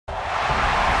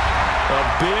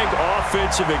big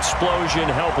offensive explosion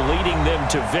help leading them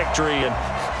to victory. And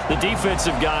the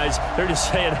defensive guys, they're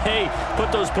just saying, hey,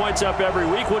 put those points up every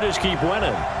week. We'll just keep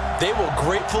winning. They will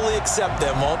gratefully accept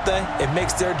them, won't they? It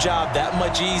makes their job that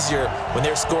much easier when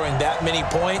they're scoring that many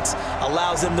points,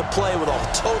 allows them to play with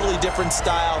a totally different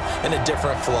style and a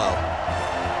different flow.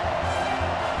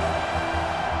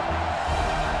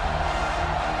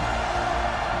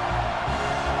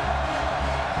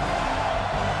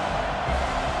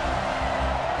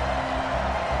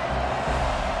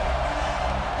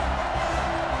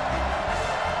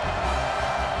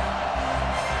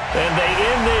 And they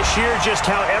end this year just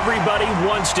how everybody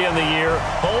wants to end the year,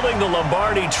 holding the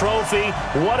Lombardi Trophy.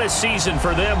 What a season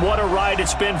for them. What a ride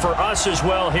it's been for us as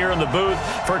well here in the booth.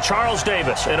 For Charles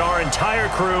Davis and our entire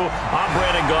crew, I'm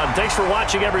Brandon Gunn. Thanks for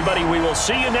watching, everybody. We will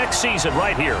see you next season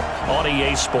right here on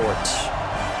EA Sports.